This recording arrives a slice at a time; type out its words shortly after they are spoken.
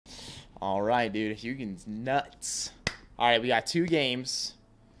All right, dude. Hugin's nuts. All right, we got 2 games.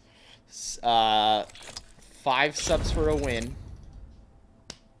 5 subs for a win.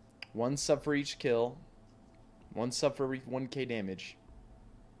 1 sub for each kill. 1 sub for 1k damage.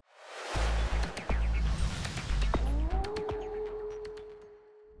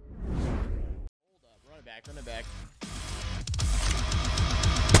 Hold up. Run it back. Run it back.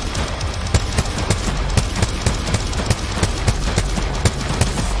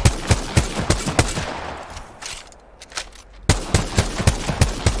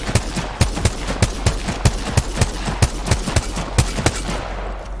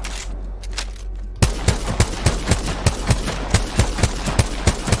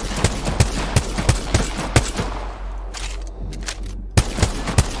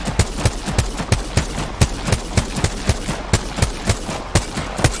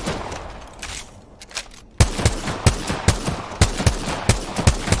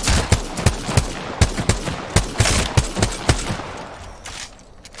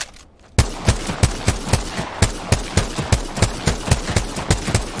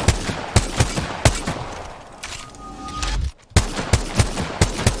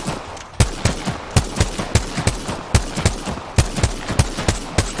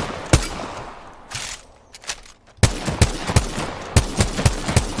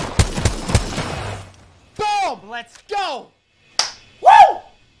 Let's go! Woo!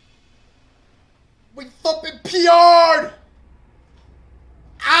 We flipping PR'd!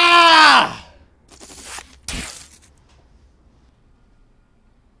 Ah!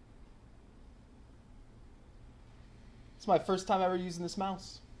 It's my first time ever using this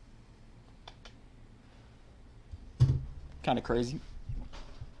mouse. Kind of crazy.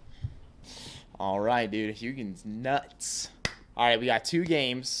 All right, dude. Hugin's nuts. All right, we got 2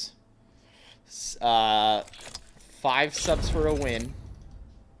 games. 5 subs for a win.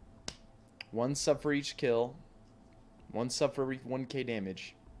 1 sub for each kill. 1 sub for 1k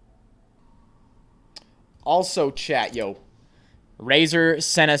damage. Also, chat, yo. Razer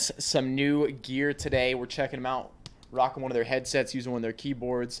sent us some new gear today. We're checking them out. Rocking one of their headsets, using one of their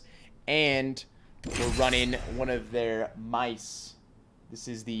keyboards. And we're running one of their mice. This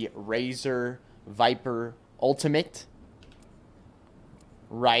is the Razer Viper Ultimate.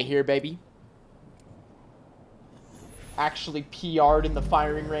 Right here, baby. Actually PR'd in the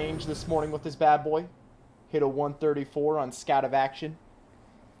firing range this morning with this bad boy. Hit a 134 on Scout of Action.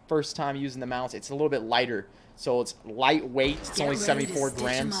 First time using the mouse. It's a little bit lighter, so it's lightweight. It's only 74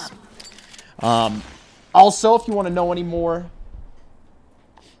 grams. Also, if you want to know any more,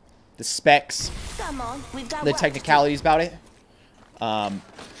 the specs, the technicalities about it,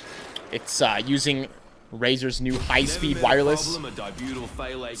 it's using Razer's new high-speed wireless.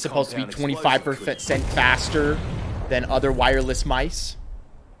 It's supposed to be 25% faster than other wireless mice.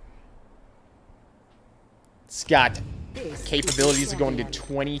 It's got capabilities of going to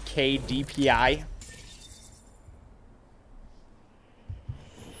 20k DPI.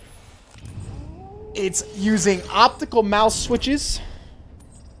 It's using optical mouse switches.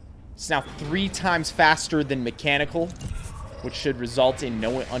 It's now 3 times faster than mechanical, which should result in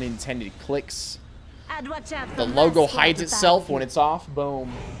no unintended clicks. The logo hides itself when it's off.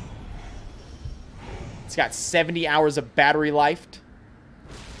 Boom. It's got 70 hours of battery life.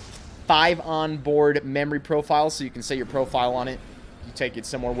 5 onboard memory profiles, so you can set your profile on it. You take it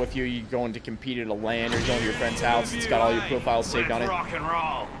somewhere with you. You go in to compete at a LAN or go to your friend's house. It's got all your profiles saved on it.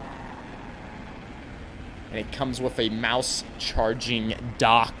 And it comes with a mouse charging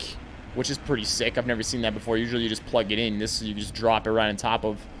dock, which is pretty sick. I've never seen that before. Usually you just plug it in. This you just drop it right on top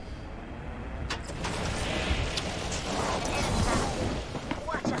of.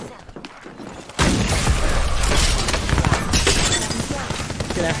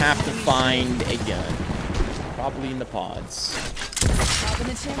 Gonna have to find a gun, probably in the pods.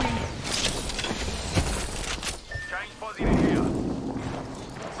 Change positive here.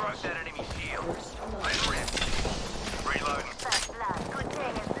 Broke that enemy shield. Let's rip. Reloading. First blood. Good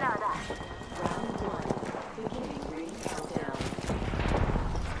thing it's blood. Round 1. Beginning ring countdown.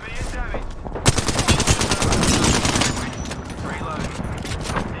 Civilian damage. Reloading.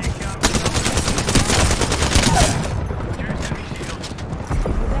 Here comes the enemy shield.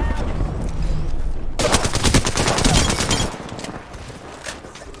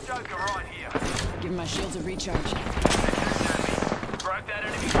 Joker right here. Give my shields a recharge. Broke that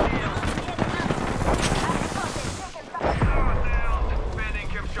enemy shield. Bad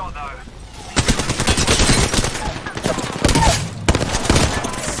income shot though.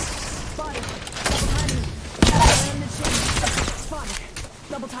 Spotted. Spotted.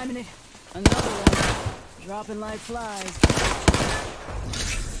 Double timing it. Another one. Dropping like flies.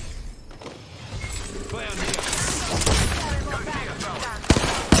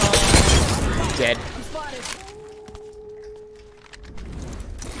 Dead.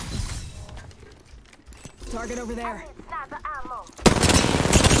 Target over there. Sniper ammo.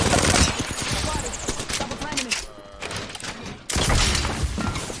 Spotted. Double timing me.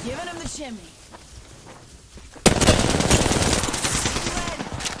 Giving him the chimney.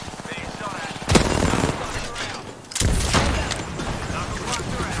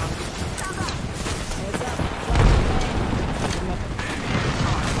 Heads up.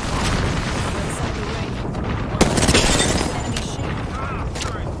 Inside the ring. Enemy shield.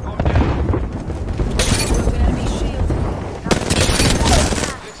 Broken enemy shield.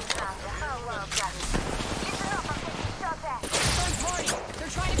 Oh, well done. Listen up, I'm taking shots at. Third party.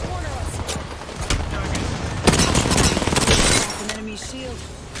 They're trying to corner us. An enemy shield.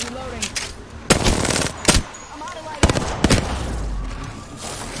 Reloading. I'm out of light ammo.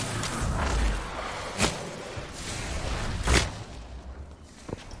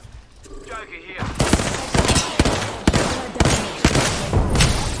 Joker here.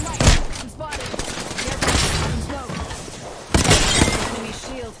 I'm spotted. Careful. I'm smoke. Enemy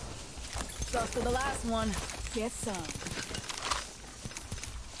shield. Goes to the last one. Get some.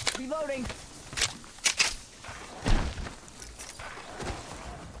 Reloading.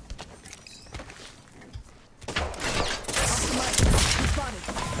 Off the mic. I'm spotted.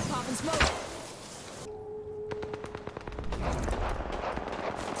 Popping smoke.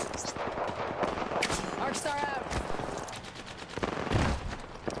 Arcstar out.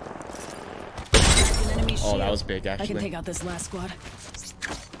 An enemy Oh, shield. that was big, I can actually. take out this last squad.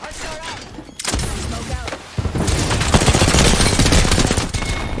 Arcstar out. Smoke out.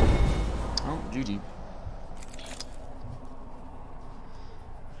 Oh, GG.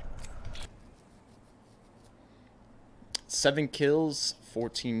 Seven kills,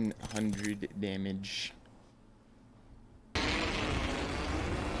 1,400 damage. Hell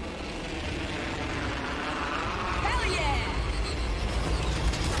yeah!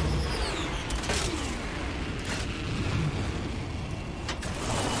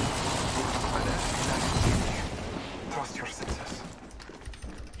 Trust your senses.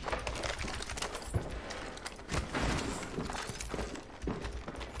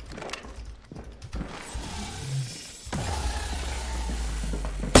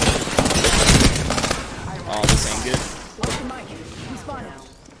 Oh, this ain't good. Watch the mic. Respawn now.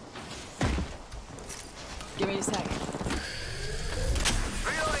 Give me a sec.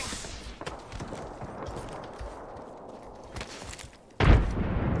 Reloading.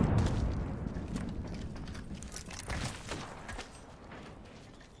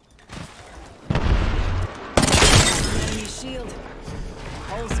 Enemy shield.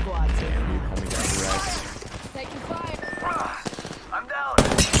 Whole squad taken out. Oh, we got wrecked. Taking fire. I'm down.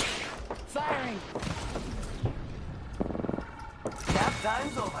 Firing. Nap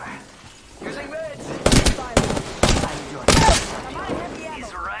time's over. Using meds. Firing. I'm out of heavy ammo.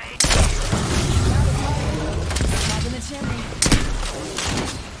 He's right. Down the fire. Popping the chimney.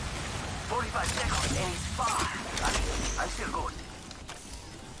 45 seconds and he's far. I'm still good.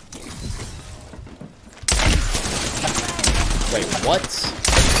 Wait, what?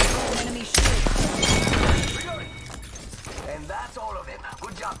 Enemy shield. Reloading. And that's all of them.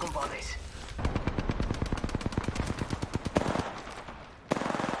 Good job, compadres.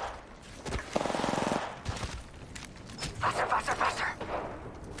 Faster, faster, faster.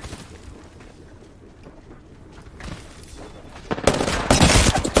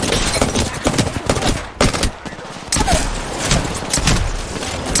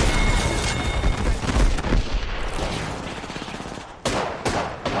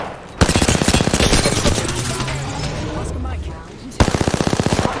 Oscar Mike.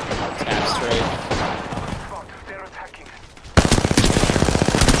 Tap straight. They're attacking.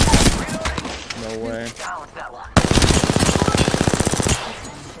 No way. Down with that one.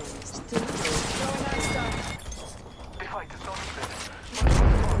 Throwing Arcstar. The fight is not finished.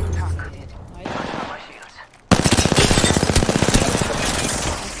 Attack. I have my shields.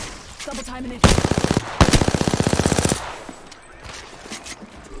 Double timing it.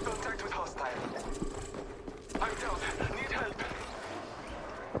 Contact with hostile. I'm down. Need help.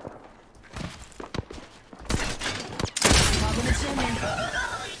 Popping the chimney.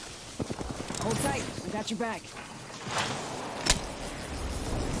 Hold tight. I got your back.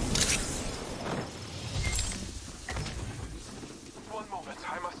 One moment.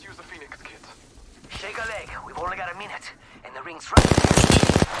 I must use a Phoenix kit. Shake a leg. We've only got a minute. And the ring's right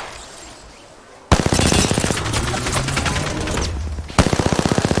there.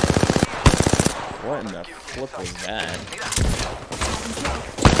 What in the flip was that?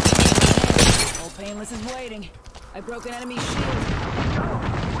 Hold Painless is waiting. I broke an enemy shield. We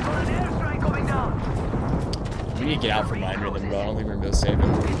got an airstrike coming down. We need to get out from behind rhythm, bro. I don't think we're gonna be able to save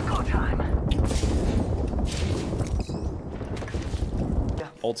him. It's go time.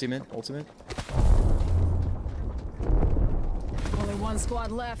 Ultimate, ultimate. Only one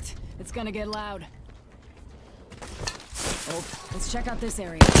squad left. It's gonna get loud. Oh, let's check out this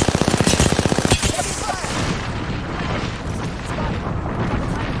area. Taking fire! Spotted.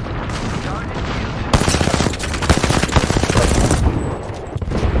 Double time.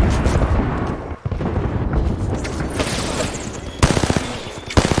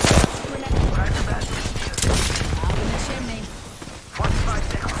 Out in the chimney. 45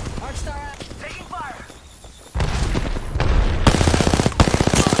 seconds. Arc star out. Taking fire.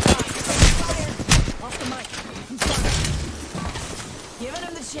 Off the mic. I'm sorry. Giving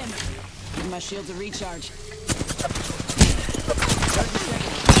him the chimney. Give my shields a recharge. 30 seconds.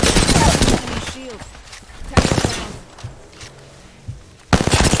 Enemy shield. Tag down.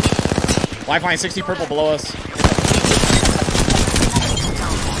 Lifeline 60 purple below us.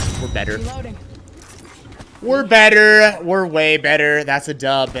 We're better. Reloading. We're better. We're way better. That's a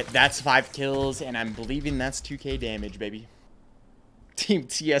dub. That's 5 kills, and I'm believing that's 2k damage, baby. Team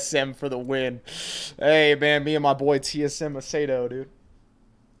TSM for the win. Hey, man, me and my boy TSM Macedo, dude.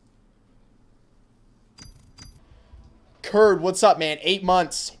 Curd, what's up, man? 8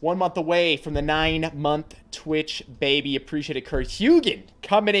 months. 1 month away from the 9-month Twitch, baby. Appreciate it, Curd. Hugan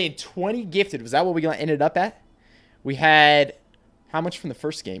coming in 20 gifted. Was that what we ended up at? We had... How much from the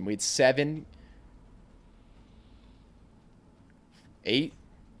first game? We had 7... 8.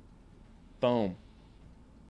 Boom.